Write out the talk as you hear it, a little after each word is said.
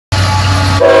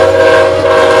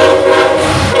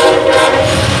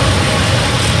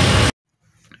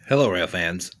Hello rail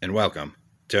fans, and welcome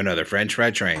to another French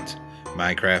Fried Trains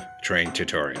Minecraft train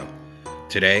tutorial.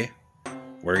 Today,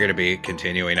 we're going to be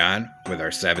continuing on with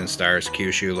our 7 stars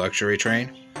Kyushu luxury train,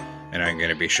 and I'm going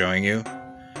to be showing you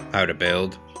how to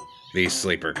build these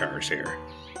sleeper cars here.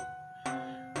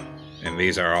 And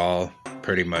these are all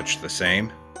pretty much the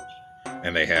same,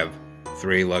 and they have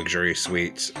 3 luxury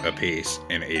suites apiece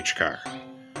in each car.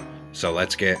 So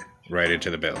let's get right into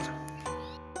the build.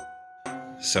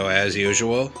 So as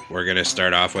usual, we're going to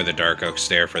start off with a dark oak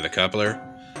stair for the coupler,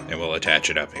 and we'll attach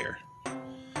it up here.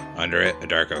 Under it, a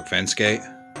dark oak fence gate,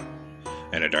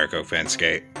 and a dark oak fence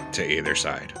gate to either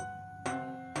side.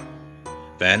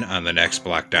 Then on the next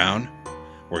block down,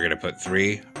 we're going to put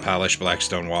 3 polished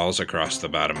blackstone walls across the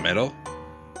bottom middle,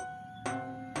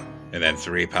 and then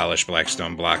 3 polished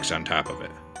blackstone blocks on top of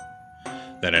it.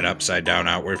 Then an upside down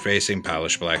outward facing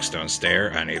polished blackstone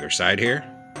stair on either side here.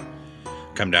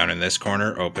 Come down in this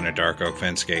corner, open a dark oak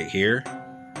fence gate here,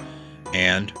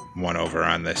 and one over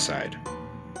on this side.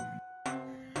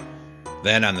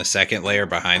 Then on the second layer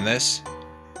behind this,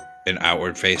 an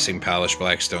outward facing polished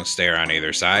blackstone stair on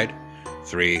either side,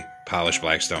 3 polished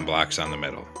blackstone blocks on the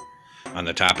middle. On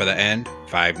the top of the end,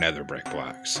 5 nether brick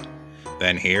blocks.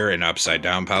 Then here, an upside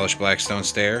down polished blackstone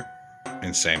stair,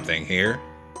 and same thing here.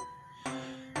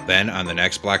 Then on the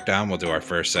next block down, we'll do our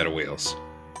first set of wheels.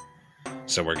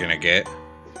 So we're going to get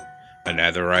a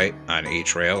netherite on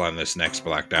each rail on this next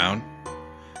block down,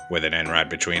 with an end rod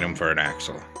between them for an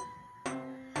axle.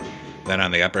 Then on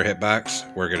the upper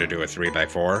hitbox, we're going to do a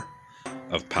 3x4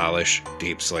 of polished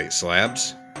deep slate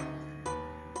slabs.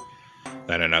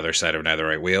 Then another set of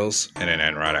netherite wheels and an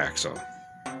end rod axle.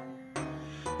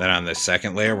 Then on this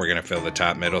second layer, we're going to fill the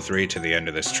top middle 3 to the end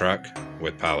of this truck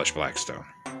with polished blackstone.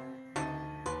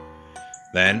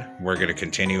 Then we're going to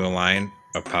continue a line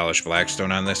of polished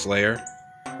blackstone on this layer,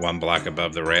 1 block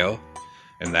above the rail,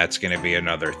 and that's going to be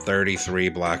another 33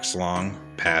 blocks long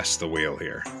past the wheel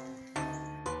here.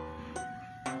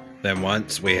 Then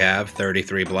once we have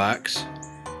 33 blocks,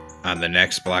 on the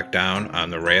next block down on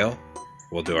the rail,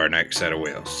 we'll do our next set of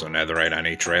wheels. So netherite on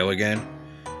each rail again,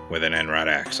 with an end rod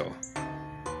axle.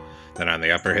 Then on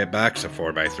the upper hitbox, a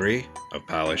 4x3 of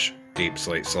polished deep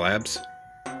slate slabs.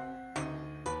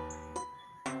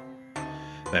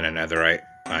 Then a netherite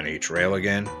on each rail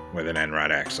again with an end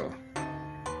rod axle.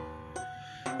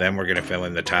 Then we're going to fill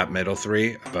in the top middle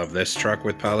 3 above this truck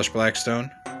with polished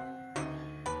blackstone.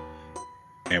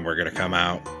 And we're going to come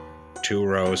out 2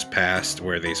 rows past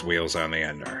where these wheels on the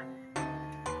end are.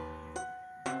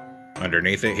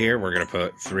 Underneath it here, we're going to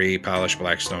put 3 polished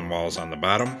blackstone walls on the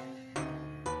bottom.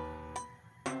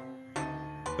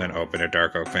 Then open a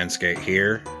dark oak fence gate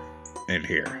here and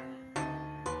here.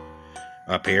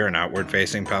 Up here, an outward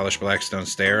facing polished blackstone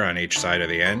stair on each side of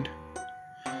the end.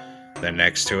 Then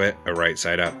next to it, a right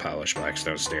side up polished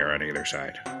blackstone stair on either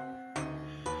side.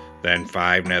 Then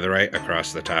 5 netherite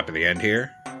across the top of the end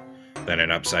here. Then an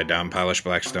upside down polished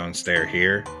blackstone stair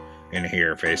here and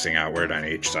here facing outward on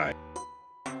each side.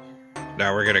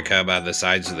 Now we're going to come on the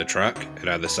sides of the truck, and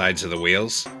on the sides of the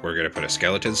wheels, we're going to put a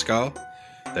skeleton skull.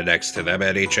 Then next to them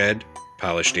at each end,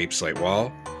 polished deep slate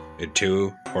wall, and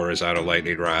 2 horizontal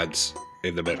lightning rods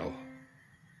in the middle.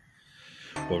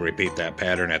 We'll repeat that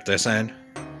pattern at this end.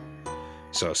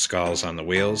 So skulls on the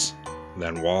wheels,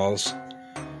 then walls,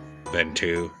 then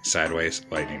 2 sideways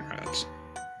lightning rods.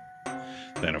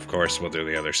 Then of course we'll do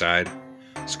the other side.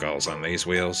 Skulls on these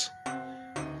wheels,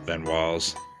 then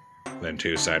walls, then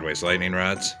 2 sideways lightning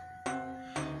rods,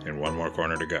 and 1 more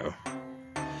corner to go.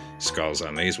 Skulls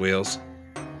on these wheels,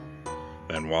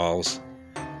 then walls,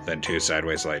 then 2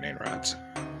 sideways lightning rods.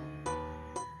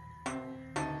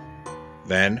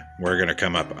 Then we're going to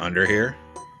come up under here,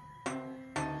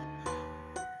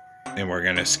 and we're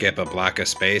going to skip a block of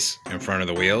space in front of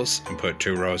the wheels and put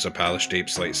 2 rows of polished deep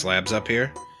slate slabs up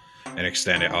here and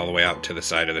extend it all the way out to the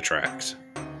side of the tracks.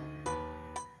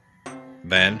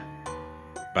 Then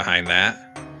behind that,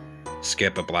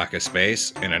 skip a block of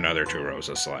space and another 2 rows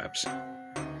of slabs.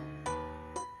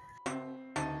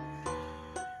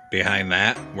 Behind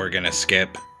that, we're going to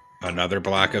skip another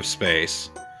block of space,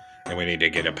 and we need to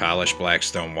get a polished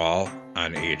blackstone wall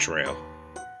on each rail.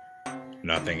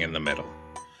 Nothing in the middle.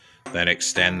 Then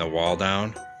extend the wall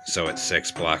down so it's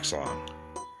 6 blocks long.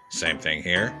 Same thing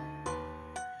here.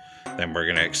 Then we're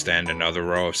going to extend another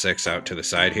row of 6 out to the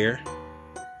side here.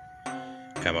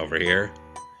 Come over here,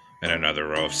 and another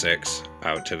row of 6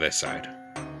 out to this side.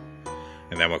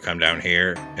 And then we'll come down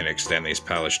here and extend these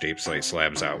polished deep slate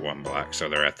slabs out 1 block so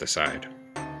they're at the side.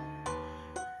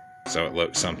 So it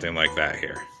looks something like that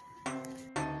here.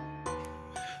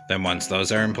 Then once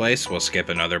those are in place, we'll skip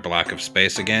another block of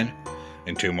space again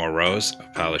and 2 more rows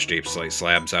of polished deep slate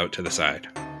slabs out to the side.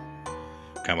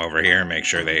 Come over here and make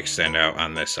sure they extend out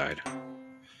on this side.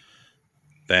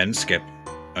 Then skip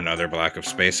another block of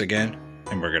space again,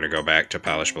 and we're going to go back to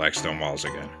polished black stone walls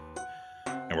again.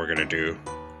 And we're going to do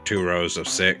 2 rows of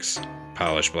 6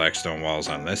 polished black stone walls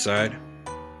on this side.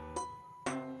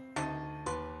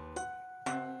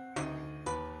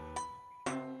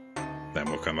 Then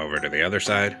we'll come over to the other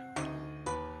side.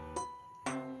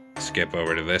 Skip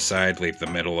over to this side, leave the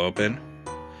middle open,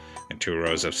 and 2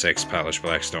 rows of 6 polished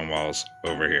black stone walls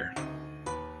over here.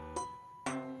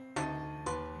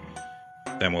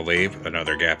 Then we'll leave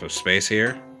another gap of space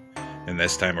here, and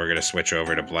this time we're going to switch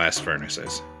over to blast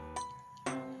furnaces.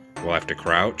 We'll have to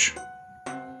crouch.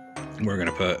 We're going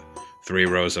to put 3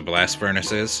 rows of blast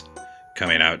furnaces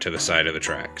coming out to the side of the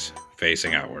tracks,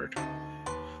 facing outward.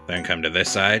 Then come to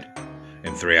this side,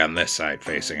 and 3 on this side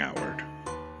facing outward.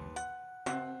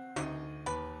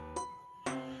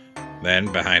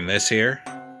 Then behind this here,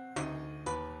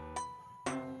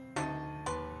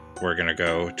 we're going to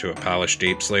go to a polished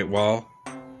deep slate wall,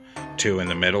 2 in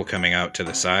the middle coming out to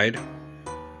the side,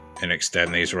 and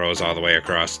extend these rows all the way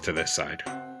across to this side.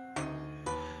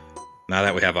 Now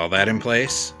that we have all that in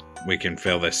place, we can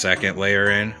fill the second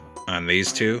layer in on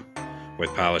these 2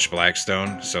 with polished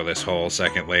blackstone, so this whole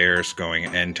second layer is going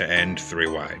end to end 3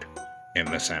 wide in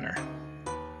the center.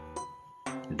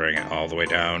 Bring it all the way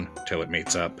down till it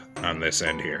meets up on this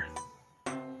end here.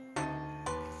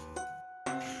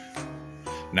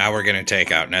 Now we're going to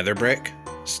take out nether brick,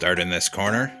 start in this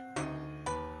corner,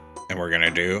 and we're going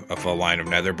to do a full line of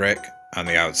nether brick on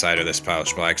the outside of this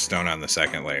polished blackstone on the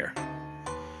second layer,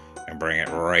 and bring it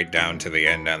right down to the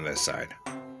end on this side.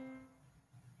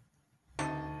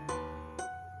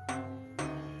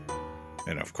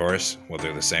 And of course, we'll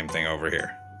do the same thing over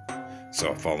here.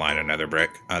 So a full line of nether brick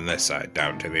on this side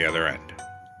down to the other end.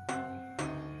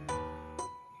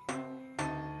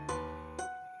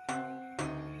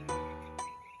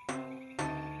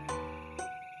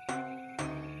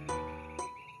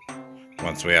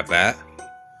 Once we have that,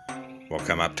 we'll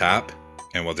come up top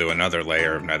and we'll do another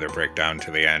layer of nether brick down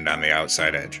to the end on the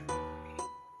outside edge.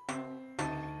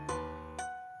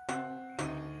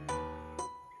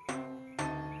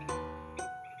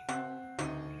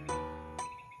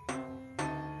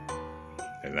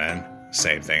 And then,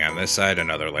 same thing on this side,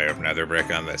 another layer of nether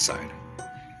brick on this side.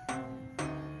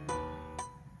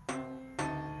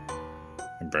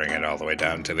 And bring it all the way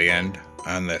down to the end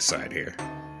on this side here.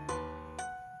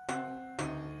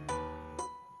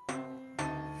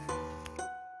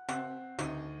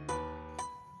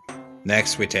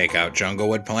 Next, we take out jungle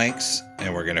wood planks,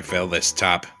 and we're going to fill this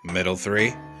top middle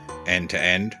 3 end to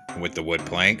end with the wood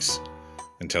planks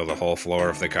until the whole floor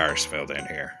of the car is filled in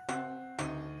here.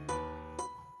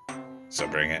 So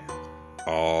bring it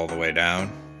all the way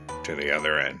down to the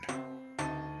other end.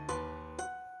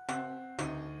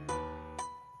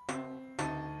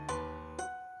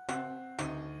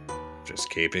 Just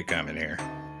keep it coming here.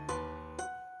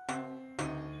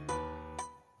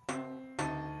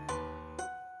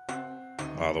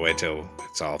 All the way till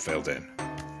it's all filled in.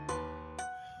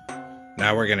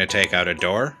 Now we're going to take out a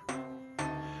door.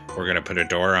 We're going to put a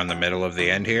door on the middle of the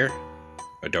end here,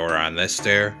 a door on this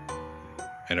stair,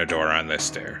 and a door on this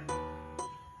stair.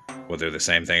 We'll do the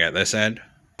same thing at this end.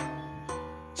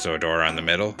 So a door on the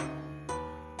middle,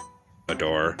 a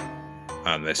door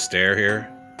on this stair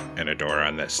here, and a door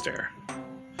on this stair.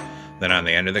 Then on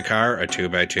the end of the car, a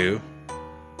 2x2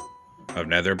 of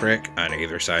nether brick on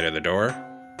either side of the door.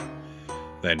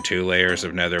 Then 2 layers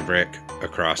of nether brick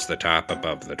across the top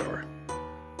above the door.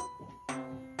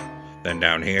 Then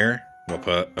down here, we'll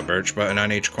put a birch button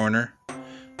on each corner,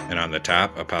 and on the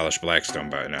top, a polished blackstone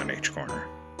button on each corner.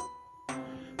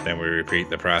 Then we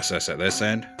repeat the process at this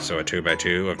end, so a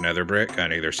 2x2 of nether brick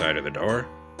on either side of the door,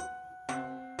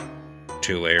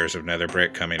 2 layers of nether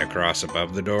brick coming across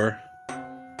above the door,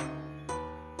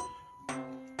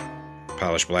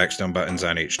 polished blackstone buttons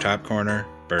on each top corner,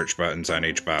 birch buttons on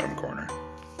each bottom corner.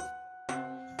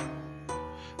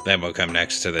 Then we'll come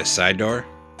next to this side door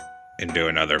and do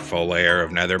another full layer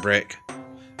of nether brick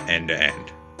end to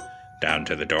end, down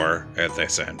to the door at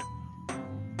this end.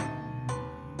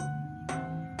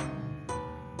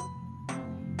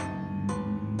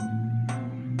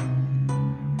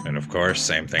 And of course,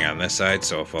 same thing on this side,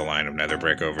 so a full line of nether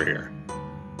brick over here.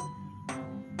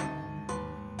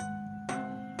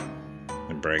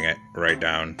 And bring it right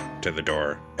down to the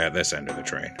door at this end of the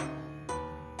train.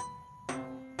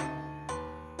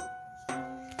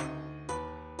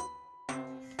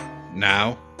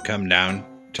 Now, come down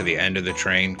to the end of the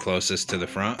train closest to the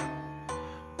front,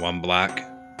 1 block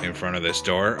in front of this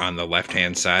door on the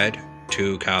left-hand side,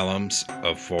 2 columns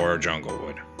of 4 jungle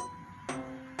wood.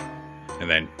 And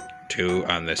then 2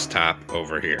 on this top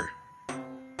over here.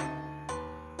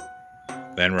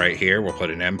 Then right here we'll put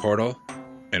an end portal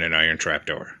and an iron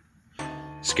trapdoor.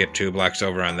 Skip 2 blocks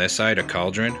over on this side, a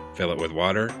cauldron, fill it with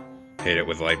water, hit it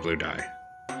with light blue dye.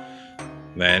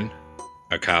 Then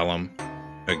a column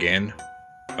again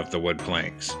of the wood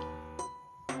planks.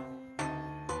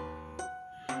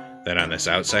 Then on this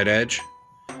outside edge,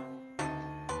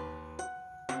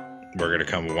 we're going to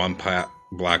come 1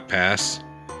 block pass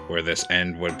where this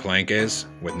end wood plank is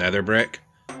with nether brick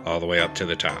all the way up to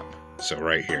the top. So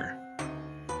right here.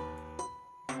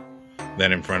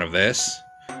 Then in front of this,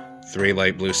 3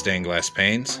 light blue stained glass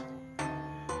panes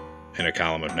and a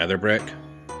column of nether brick,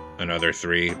 another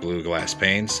 3 blue glass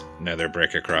panes, nether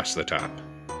brick across the top.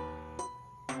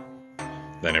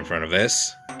 Then in front of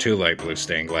this, 2 light blue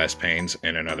stained glass panes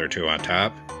and another 2 on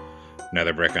top,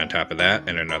 nether brick on top of that,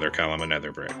 and another column of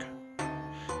nether brick.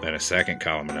 Then a second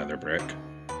column of nether brick.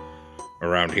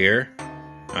 Around here,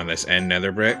 on this end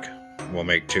nether brick, we'll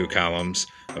make 2 columns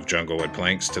of jungle wood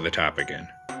planks to the top again.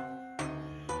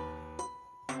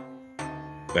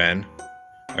 Then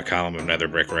a column of nether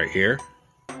brick right here.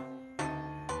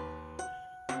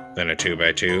 Then a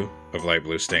 2x2 of light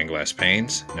blue stained glass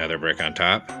panes, nether brick on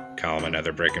top, column of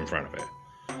nether brick in front of it.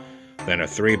 Then a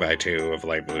 3x2 of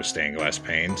light blue stained glass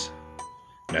panes,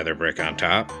 nether brick on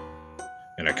top,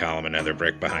 and a column of nether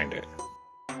brick behind it.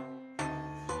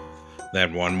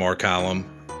 Then 1 more column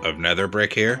of nether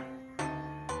brick here,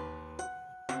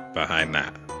 behind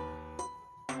that.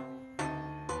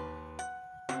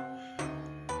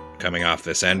 Coming off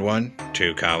this end one,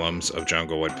 2 columns of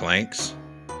jungle wood planks,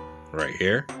 right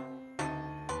here.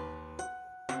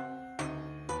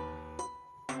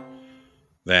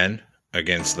 Then,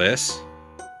 against this,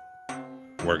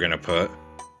 we're going to put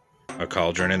a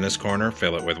cauldron in this corner,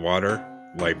 fill it with water,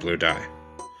 light blue dye.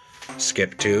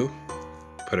 Skip 2,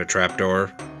 put a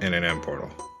trapdoor and an end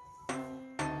portal.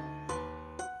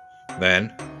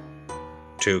 Then,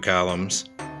 2 columns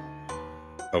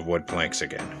of wood planks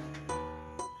again.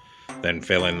 Then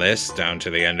fill in this down to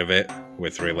the end of it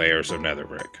with 3 layers of nether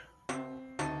brick.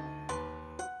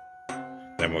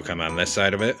 Then we'll come on this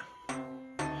side of it.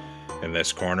 In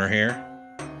this corner here,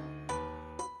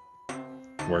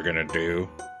 we're going to do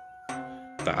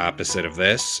the opposite of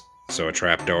this, so a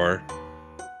trapdoor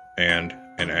and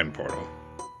an end portal.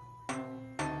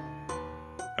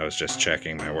 I was just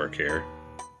checking my work here.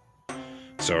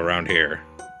 So around here,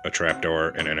 a trapdoor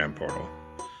and an end portal.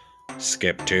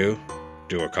 Skip 2,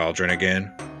 do a cauldron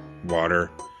again,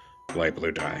 water, light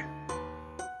blue dye.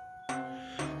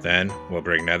 Then we'll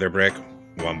bring nether brick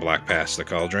 1 block past the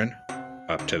cauldron,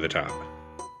 up to the top.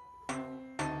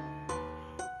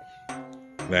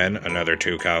 Then another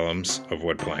 2 columns of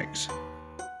wood planks.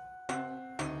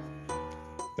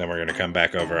 Then we're going to come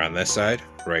back over on this side,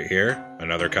 right here,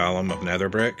 another column of nether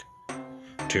brick,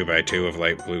 2x2 of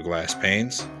light blue glass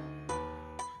panes,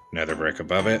 nether brick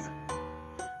above it,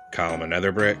 column of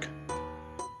nether brick,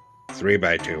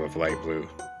 3x2 of light blue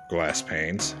glass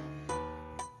panes,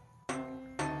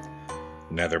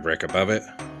 nether brick above it,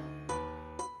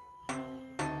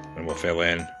 and we'll fill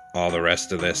in all the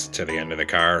rest of this to the end of the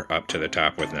car up to the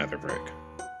top with nether brick.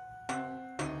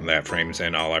 And that frames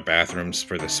in all our bathrooms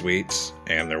for the suites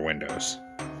and their windows.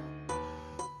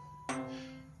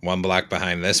 1 block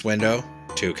behind this window,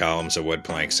 2 columns of wood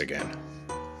planks again.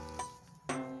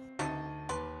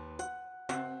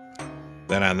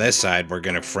 Then on this side, we're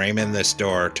going to frame in this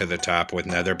door to the top with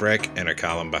nether brick and a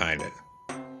column behind it.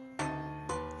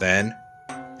 Then,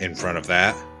 in front of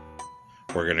that,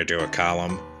 we're going to do a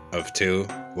column of 2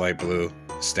 light blue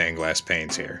stained glass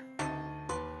panes here.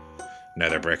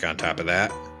 Nether brick on top of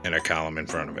that, and a column in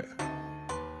front of it.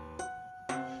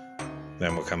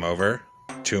 Then we'll come over,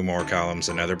 2 more columns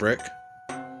of nether brick.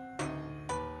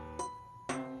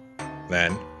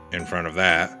 Then, in front of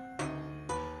that,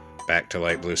 back to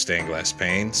light blue stained glass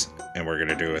panes, and we're going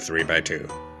to do a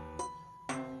 3x2.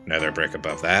 Nether brick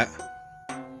above that,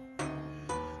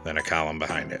 then a column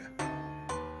behind it.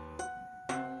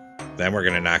 Then we're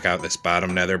going to knock out this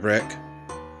bottom nether brick,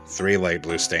 3 light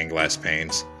blue stained glass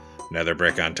panes, nether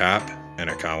brick on top, and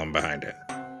a column behind it.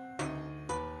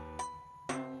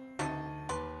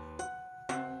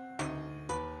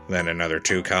 Then another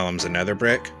 2 columns of nether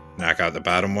brick, knock out the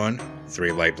bottom one,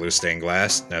 3 light blue stained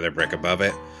glass, nether brick above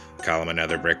it, column of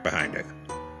nether brick behind it.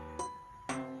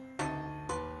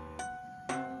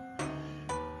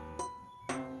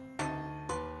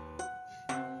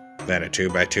 Then a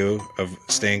 2x2 of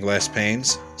stained glass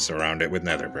panes, surround it with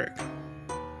nether brick.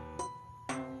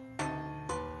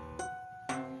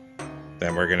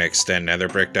 Then we're going to extend nether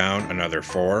brick down another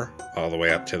 4 all the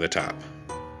way up to the top.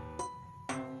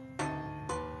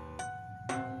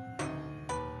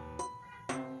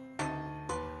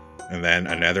 And then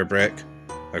a nether brick,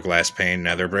 a glass pane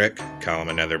nether brick, column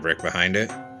a nether brick behind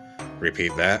it.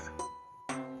 Repeat that.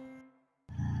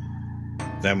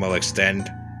 Then we'll extend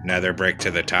nether brick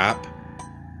to the top,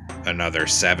 another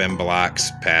 7 blocks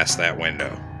past that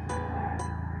window.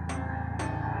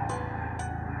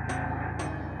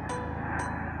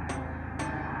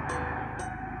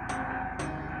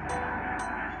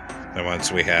 And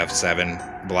once we have 7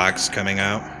 blocks coming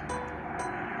out,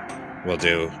 we'll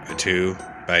do a 2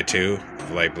 by 2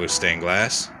 of light blue stained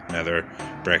glass, nether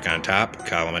brick on top,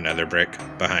 column of nether brick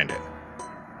behind it.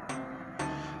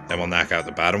 Then we'll knock out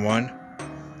the bottom one,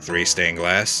 3 stained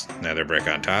glass, nether brick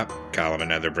on top, column of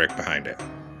nether brick behind it.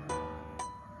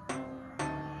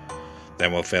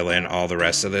 Then we'll fill in all the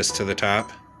rest of this to the top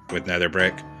with nether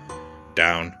brick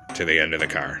down to the end of the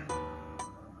car.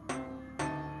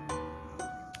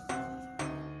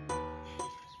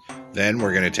 Then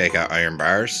we're going to take out iron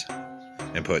bars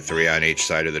and put 3 on each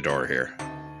side of the door here.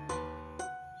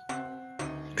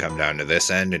 Come down to this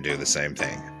end and do the same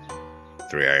thing.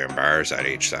 3 iron bars on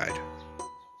each side.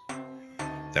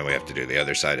 Then we have to do the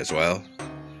other side as well.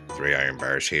 3 iron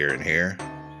bars here and here.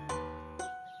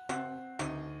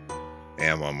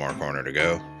 And 1 more corner to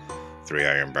go. 3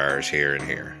 iron bars here and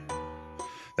here.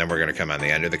 Then we're going to come on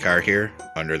the end of the car here,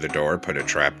 under the door, put a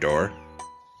trap door.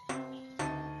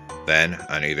 Then,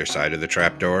 on either side of the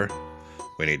trapdoor,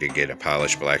 we need to get a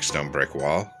polished black stone brick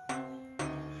wall.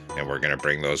 And we're going to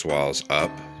bring those walls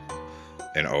up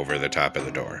and over the top of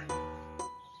the door.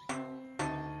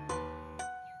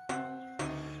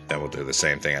 Then we'll do the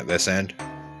same thing at this end.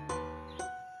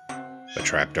 A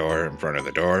trapdoor in front of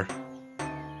the door.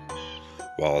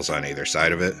 Walls on either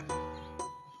side of it.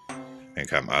 And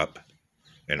come up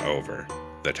and over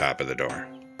the top of the door.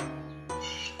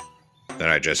 Then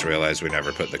I just realized we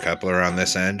never put the coupler on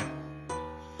this end.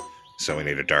 So we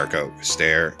need a dark oak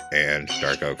stair and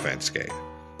dark oak fence gate.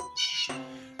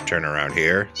 Turn around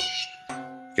here.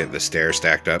 Get the stair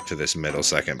stacked up to this middle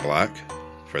second block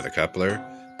for the coupler.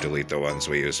 Delete the ones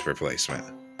we used for placement.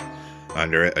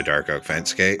 Under it, a dark oak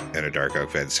fence gate and a dark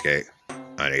oak fence gate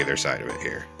on either side of it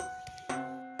here.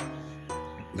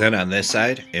 Then on this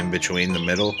side, in between the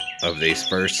middle of these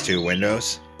first 2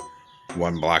 windows,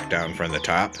 1 block down from the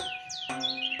top,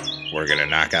 we're going to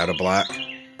knock out a block,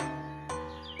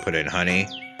 put in honey,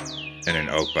 and an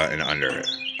oak button under it.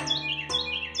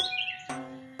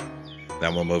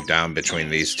 Then we'll move down between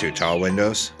these 2 tall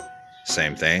windows.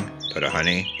 Same thing, put a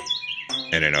honey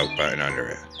and an oak button under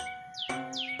it.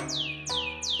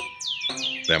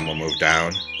 Then we'll move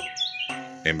down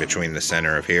in between the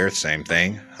center of here, same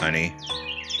thing, honey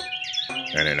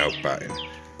and an oak button.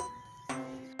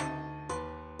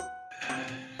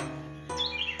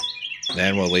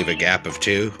 Then we'll leave a gap of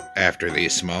 2 after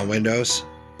these small windows.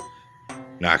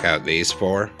 Knock out these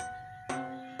 4.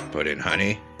 Put in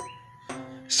honey.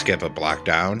 Skip a block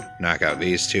down. Knock out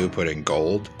these 2. Put in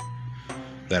gold.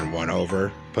 Then 1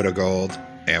 over. Put a gold.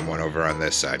 And 1 over on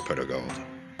this side. Put a gold.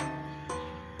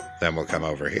 Then we'll come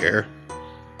over here.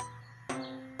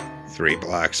 3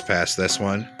 blocks past this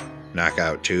one. Knock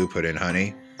out 2. Put in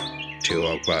honey. 2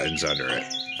 oak buttons under it.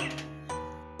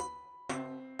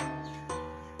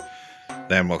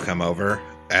 Then we'll come over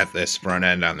at this front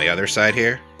end on the other side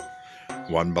here.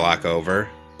 1 block over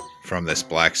from this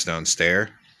black stone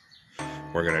stair.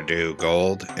 We're going to do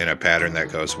gold in a pattern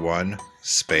that goes 1,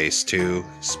 space 2,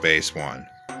 space 1.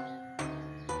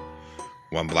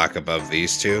 1 block above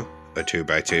these 2, a 2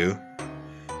 by 2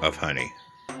 of honey.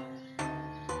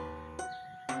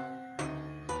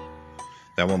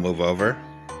 Then we'll move over.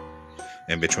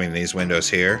 In between these windows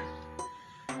here,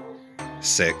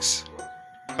 6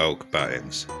 oak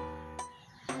buttons.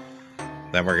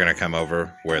 Then we're going to come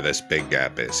over where this big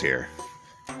gap is here.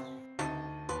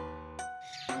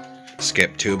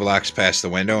 Skip 2 blocks past the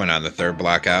window, and on the 3rd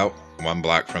block out, 1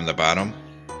 block from the bottom,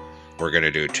 we're going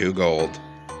to do 2 gold,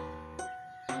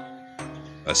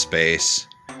 a space,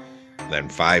 then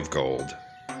 5 gold,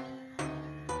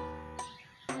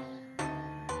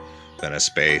 then a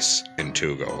space and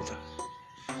 2 gold.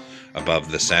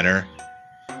 Above the center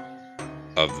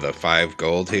of the 5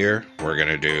 gold here, we're going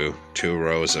to do 2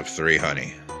 rows of 3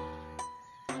 honey.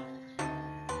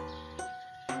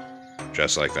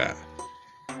 Just like that.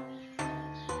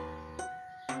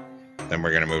 Then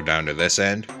we're going to move down to this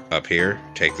end, up here,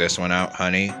 take this one out,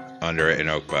 honey, under it an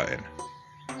oak button.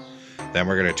 Then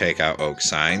we're going to take out oak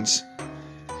signs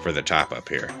for the top up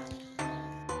here.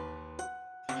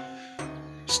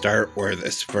 Start where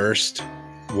this first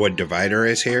wood divider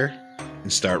is here,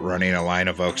 and start running a line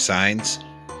of oak signs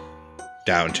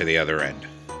down to the other end.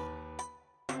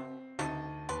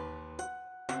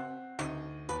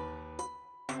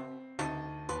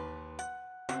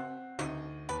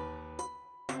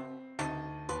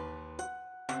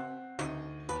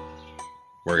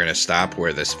 We're going to stop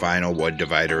where this final wood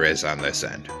divider is on this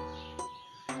end.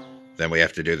 Then we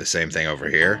have to do the same thing over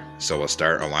here, so we'll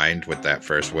start aligned with that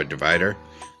first wood divider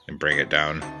and bring it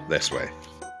down this way.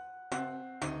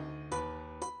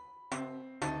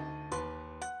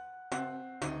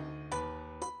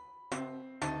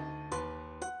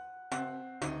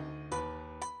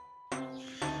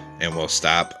 And we'll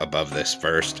stop above this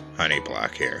first honey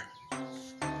block here.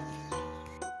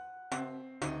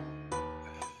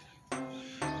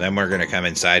 Then we're going to come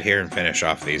inside here and finish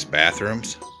off these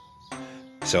bathrooms.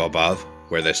 So above,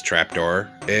 where this trapdoor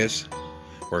is,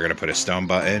 we're going to put a stone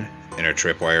button and a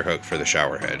tripwire hook for the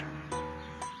shower head.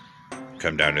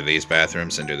 Come down to these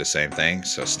bathrooms and do the same thing.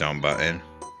 So stone button,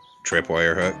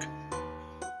 tripwire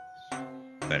hook.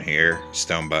 Then here,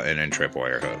 stone button and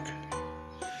tripwire hook.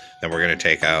 Then we're going to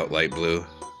take out light blue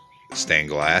stained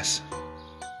glass.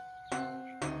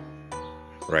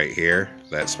 Right here,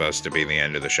 that's supposed to be the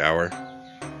end of the shower.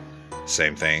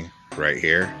 Same thing right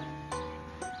here.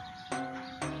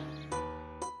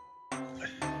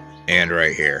 And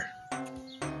right here.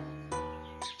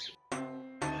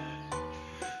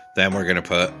 Then we're going to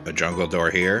put a jungle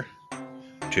door here,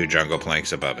 2 jungle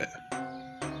planks above it.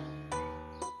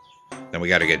 Then we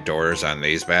got to get doors on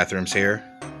these bathrooms here.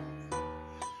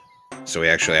 So we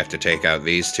actually have to take out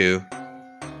these 2,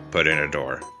 put in a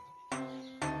door.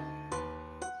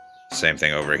 Same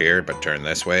thing over here, but turn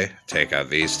this way, take out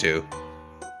these 2,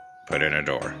 put in a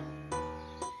door.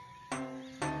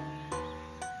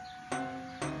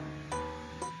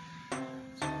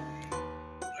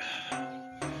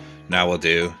 Now we'll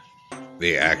do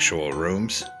the actual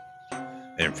rooms,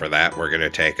 and for that we're going to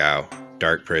take out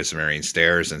dark prismarine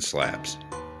stairs and slabs.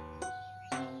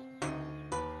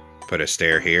 Put a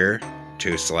stair here,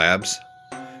 2 slabs,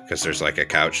 because there's like a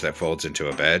couch that folds into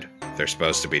a bed. There's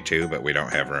supposed to be 2, but we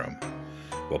don't have room.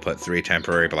 We'll put 3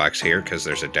 temporary blocks here because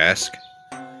there's a desk,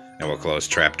 and we'll close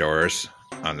trapdoors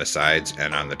on the sides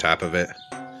and on the top of it,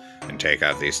 and take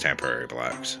out these temporary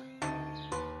blocks.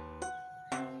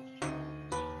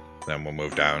 Then we'll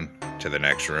move down to the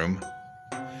next room.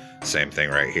 Same thing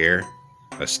right here.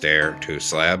 A stair, 2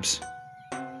 slabs,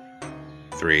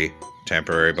 3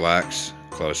 temporary blocks,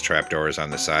 close trapdoors on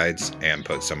the sides, and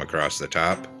put some across the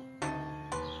top.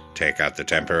 Take out the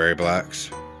temporary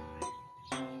blocks.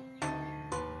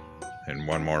 And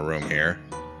 1 more room here.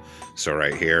 So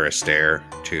right here, a stair,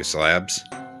 2 slabs.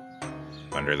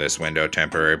 Under this window,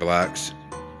 temporary blocks.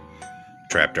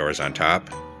 Trapdoors on top.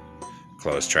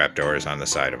 Close trapdoors on the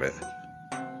side of it.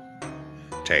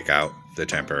 Take out the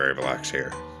temporary blocks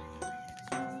here.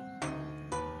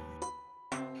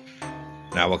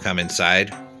 Now we'll come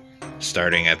inside,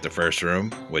 starting at the first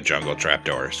room with jungle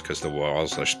trapdoors, because the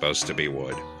walls are supposed to be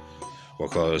wood. We'll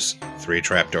close 3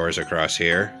 trapdoors across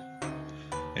here,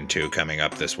 and 2 coming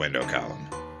up this window column.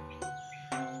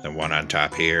 Then 1 on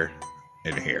top here,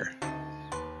 and here.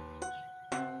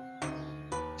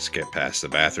 Skip past the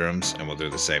bathrooms, and we'll do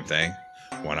the same thing.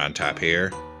 1 on top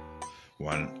here,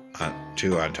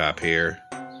 2 on top here,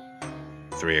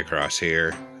 3 across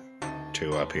here,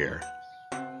 2 up here.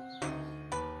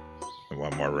 And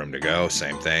 1 more room to go,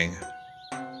 same thing.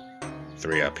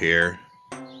 3 up here,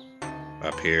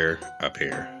 up here, up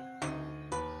here.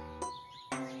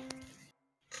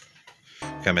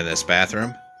 Come in this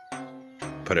bathroom,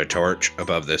 put a torch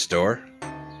above this door,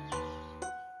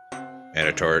 and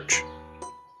a torch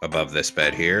above this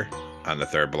bed here on the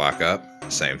 3rd block up.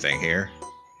 Same thing here.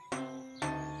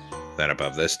 Then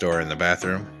above this door in the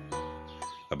bathroom,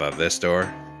 above this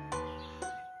door,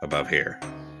 above here.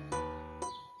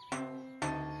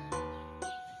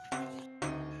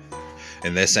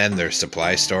 In this end, there's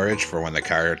supply storage for when the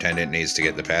car attendant needs to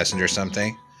get the passenger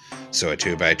something. So a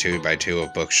 2x2x2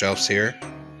 of bookshelves here.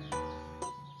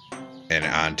 And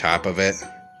on top of it,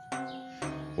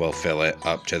 we'll fill it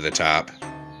up to the top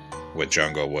with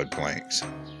jungle wood planks.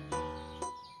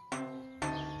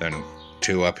 Then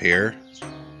 2 up here.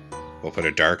 We'll put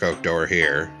a dark oak door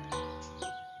here.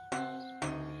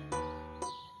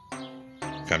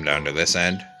 Come down to this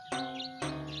end.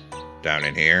 Down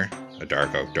in here, a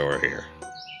dark oak door here.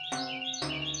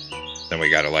 Then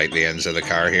we gotta light the ends of the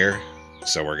car here.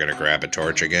 So we're gonna grab a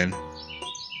torch again.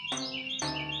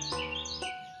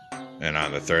 And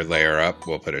on the 3rd layer up,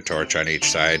 we'll put a torch on each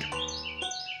side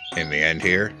in the end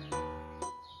here.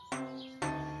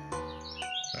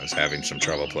 I was having some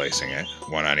trouble placing it.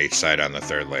 1 on each side on the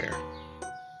 3rd layer.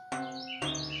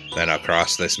 Then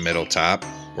across this middle top,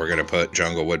 we're going to put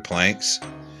jungle wood planks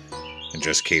and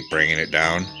just keep bringing it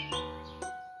down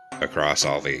across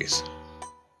all these.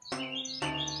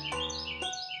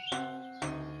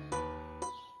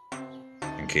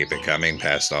 And keep it coming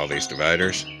past all these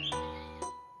dividers.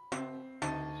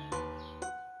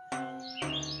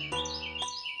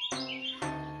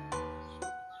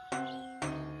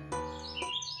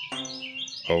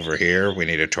 Over here, we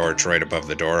need a torch right above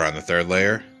the door on the third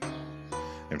layer,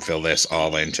 and fill this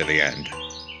all in to the end.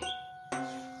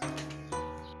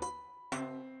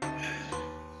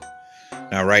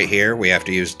 Now right here, we have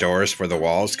to use doors for the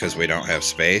walls because we don't have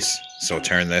space, so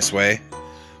turn this way.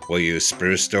 We'll use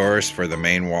spruce doors for the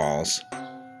main walls.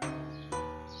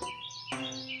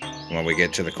 When we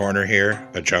get to the corner here,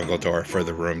 a jungle door for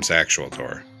the room's actual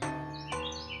door.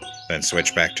 Then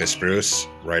switch back to spruce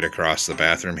right across the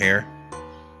bathroom here,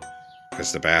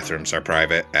 because the bathrooms are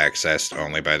private, accessed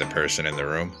only by the person in the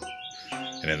room.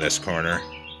 And in this corner,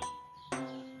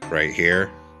 right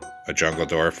here, a jungle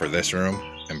door for this room,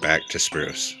 and back to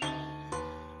spruce.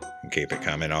 And keep it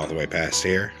coming all the way past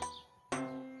here.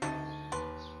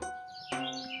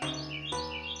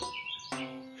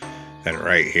 Then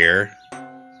right here,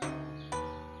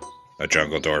 a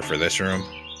jungle door for this room,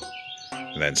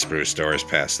 and then spruce doors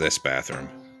past this bathroom,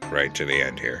 right to the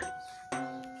end here.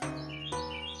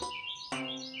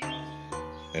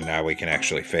 And now we can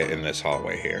actually fit in this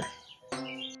hallway here.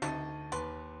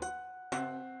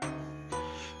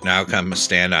 Now come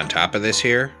stand on top of this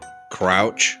here,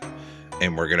 crouch,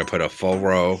 and we're going to put a full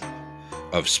row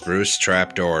of spruce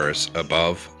trap doors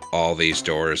above all these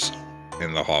doors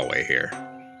in the hallway here,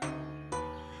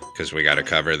 because we got to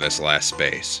cover this last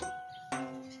space.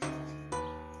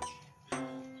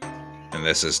 And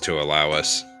this is to allow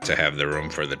us to have the room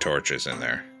for the torches in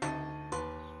there.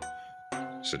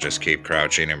 So just keep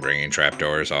crouching and bringing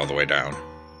trapdoors all the way down.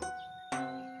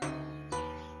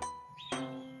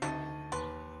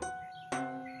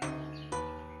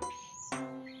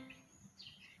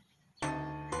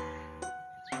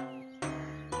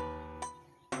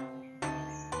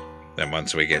 Then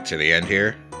once we get to the end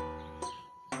here,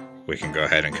 we can go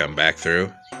ahead and come back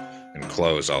through and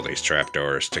close all these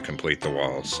trapdoors to complete the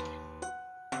walls.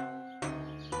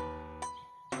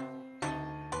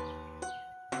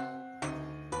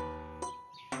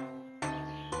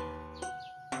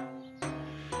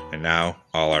 And now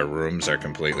all our rooms are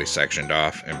completely sectioned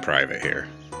off and private here.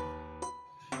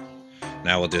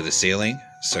 Now we'll do the ceiling.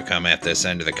 So come at this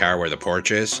end of the car where the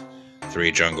porch is,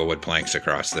 3 jungle wood planks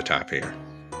across the top here.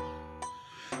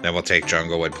 Then we'll take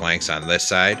jungle wood planks on this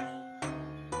side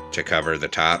to cover the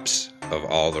tops of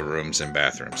all the rooms and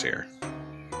bathrooms here.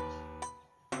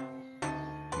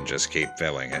 And just keep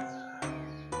filling it.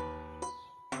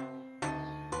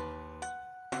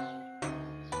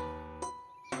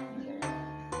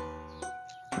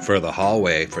 For the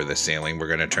hallway for the ceiling, we're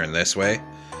going to turn this way,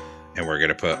 and we're going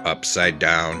to put upside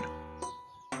down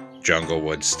jungle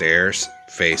wood stairs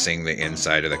facing the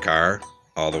inside of the car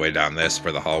all the way down this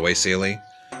for the hallway ceiling,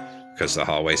 because the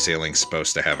hallway ceiling's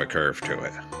supposed to have a curve to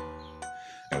it.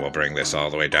 And we'll bring this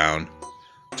all the way down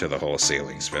to the whole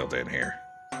ceiling's filled in here.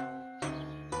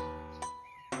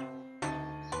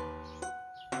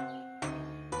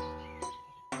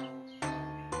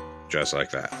 Just like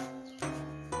that.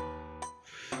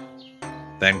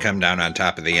 Then come down on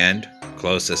top of the end,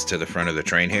 closest to the front of the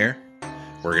train here.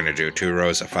 We're going to do 2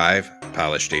 rows of 5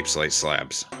 polished deep slate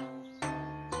slabs.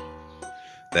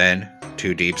 Then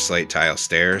 2 deep slate tile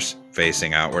stairs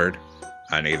facing outward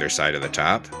on either side of the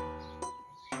top.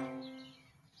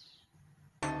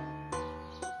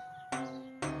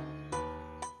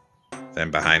 Then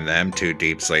behind them, 2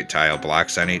 deep slate tile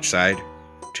blocks on each side,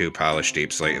 2 polished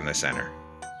deep slate in the center.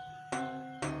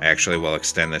 Actually, we'll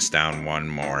extend this down 1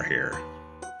 more here.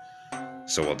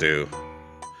 So we'll do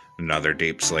another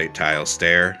deep slate tile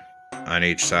stair on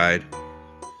each side,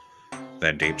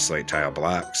 then deep slate tile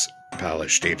blocks,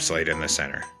 polished deep slate in the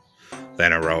center,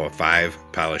 then a row of 5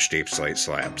 polished deep slate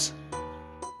slabs.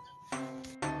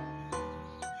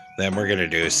 Then we're going to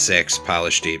do 6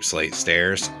 polished deep slate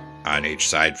stairs on each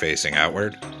side facing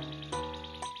outward.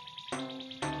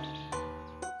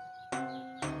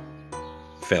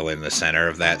 Fill in the center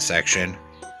of that section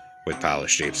with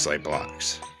polished deep slate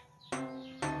blocks.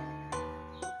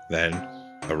 Then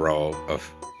a row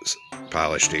of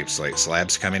polished deep slate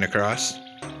slabs coming across.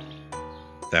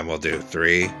 Then we'll do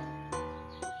 3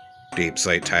 deep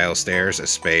slate tile stairs, a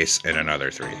space, and another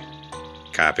 3.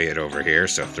 Copy it over here,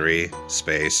 so 3,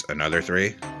 space, another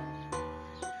 3.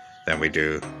 Then we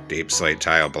do deep slate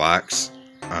tile blocks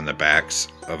on the backs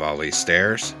of all these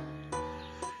stairs.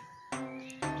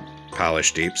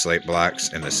 polished deep slate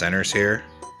blocks in the centers here,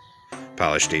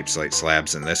 polished deep slate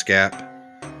slabs in this gap,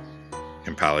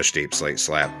 and polished deep slate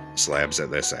slabs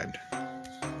at this end.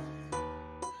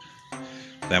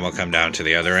 Then we'll come down to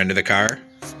the other end of the car,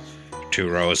 2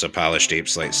 rows of polished deep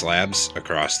slate slabs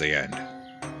across the end.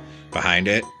 Behind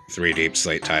it, 3 deep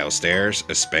slate tile stairs,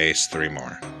 a space, 3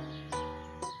 more.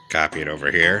 Copy it over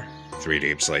here, 3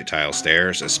 deep slate tile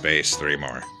stairs, a space, 3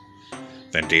 more.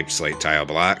 Then deep slate tile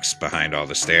blocks behind all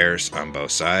the stairs on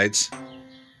both sides,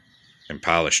 and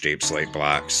polished deep slate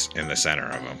blocks in the center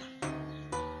of them.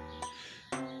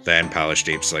 Then polished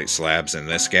deep slate slabs in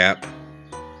this gap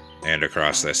and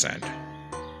across this end.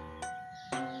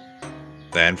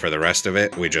 Then for the rest of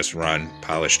it, we just run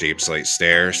polished deep slate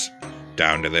stairs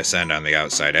down to this end on the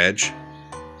outside edge.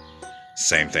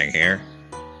 Same thing here.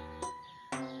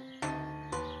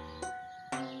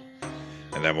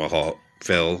 And then we'll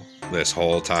fill this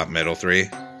whole top middle 3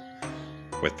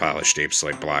 with polished deep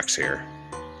slate blocks here,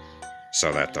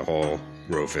 so that the whole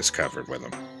roof is covered with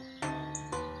them.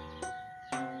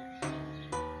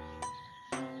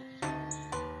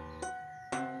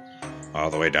 All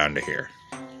the way down to here.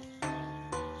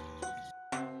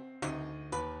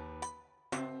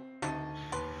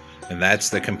 And that's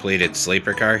the completed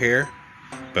sleeper car here,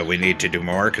 but we need to do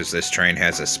more because this train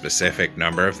has a specific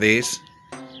number of these.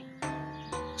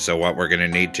 So what we're going to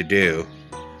need to do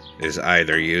is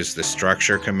either use the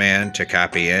structure command to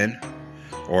copy in,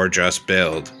 or just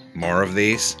build more of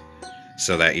these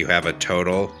so that you have a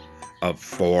total of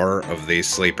 4 of these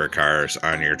sleeper cars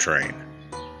on your train.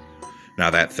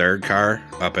 Now that third car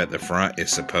up at the front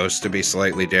is supposed to be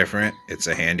slightly different. It's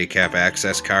a handicap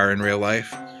access car in real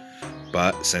life,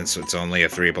 but since it's only a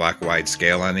 3 block wide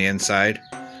scale on the inside,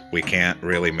 we can't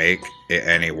really make it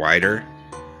any wider.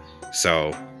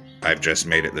 So I've just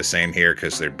made it the same here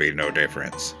because there'd be no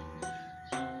difference.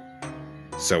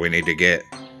 So we need to get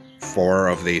 4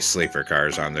 of these sleeper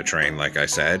cars on the train, like I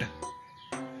said,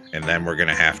 and then we're going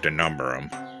to have to number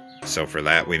them. So for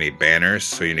that we need banners,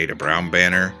 so you need a brown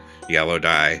banner, yellow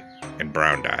dye, and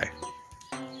brown dye.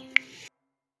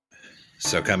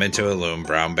 So come into a loom,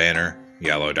 brown banner,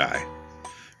 yellow dye.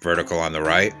 Vertical on the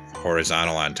right,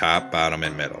 horizontal on top, bottom,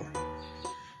 and middle.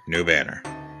 New banner.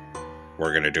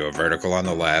 We're going to do a vertical on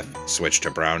the left, switch to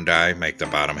brown dye, make the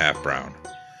bottom half brown.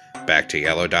 Back to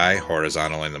yellow dye,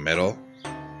 horizontal in the middle,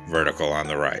 vertical on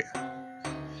the right.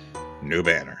 New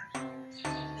banner.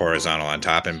 Horizontal on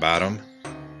top and bottom,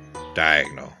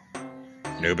 diagonal.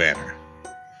 New banner.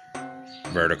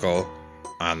 Vertical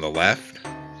on the left,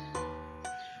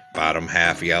 bottom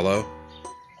half yellow,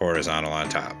 horizontal on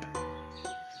top.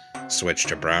 Switch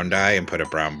to brown dye and put a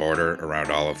brown border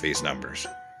around all of these numbers.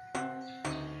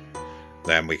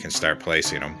 Then we can start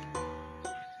placing them.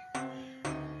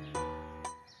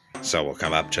 So we'll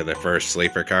come up to the first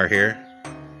sleeper car here,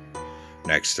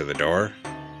 next to the door.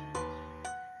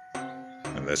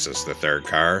 And this is the third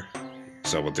car,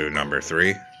 so we'll do number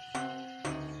 3.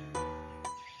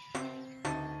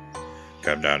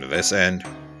 Come down to this end,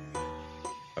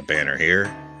 a banner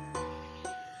here,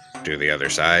 do the other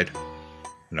side,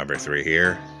 number 3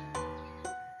 here,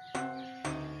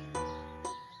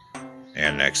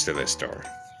 and next to this door.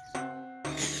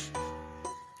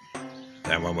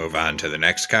 Then we'll move on to the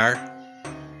next car,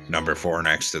 number 4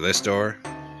 next to this door,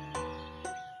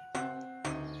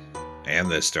 and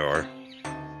this door.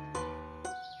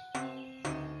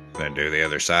 Then do the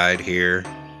other side here,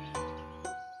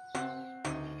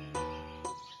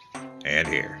 and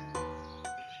here.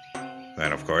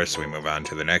 Then of course we move on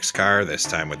to the next car, this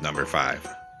time with number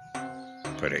 5.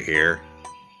 Put it here.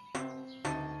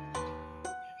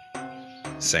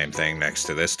 Same thing next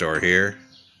to this door here.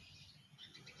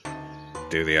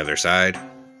 Do the other side.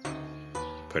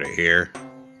 Put it here.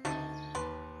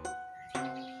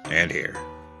 And here.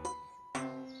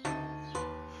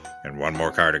 And one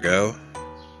more car to go.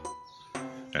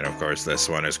 And of course this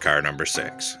one is car number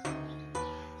 6.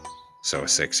 So a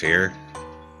 6 here.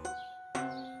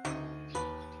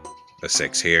 A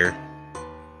 6 here.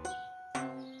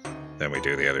 Then we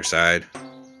do the other side.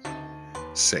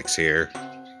 6 here.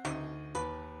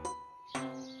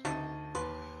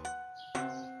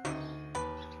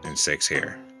 And 6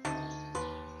 here.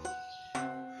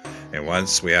 And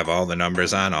once we have all the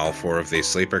numbers on all 4 of these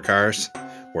sleeper cars,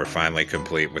 we're finally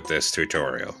complete with this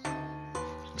tutorial.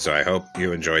 So I hope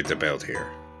you enjoyed the build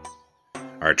here.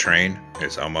 Our train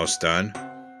is almost done,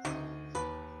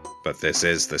 but this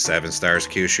is the 7 stars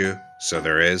Kyushu, so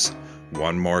there is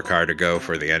one more car to go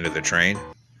for the end of the train,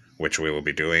 which we will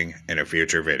be doing in a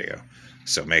future video.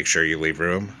 So make sure you leave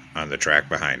room on the track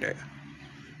behind it.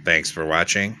 Thanks for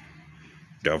watching.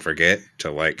 Don't forget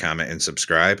to like, comment, and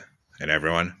subscribe, and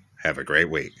everyone, Have a great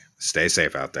week. Stay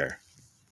safe out there.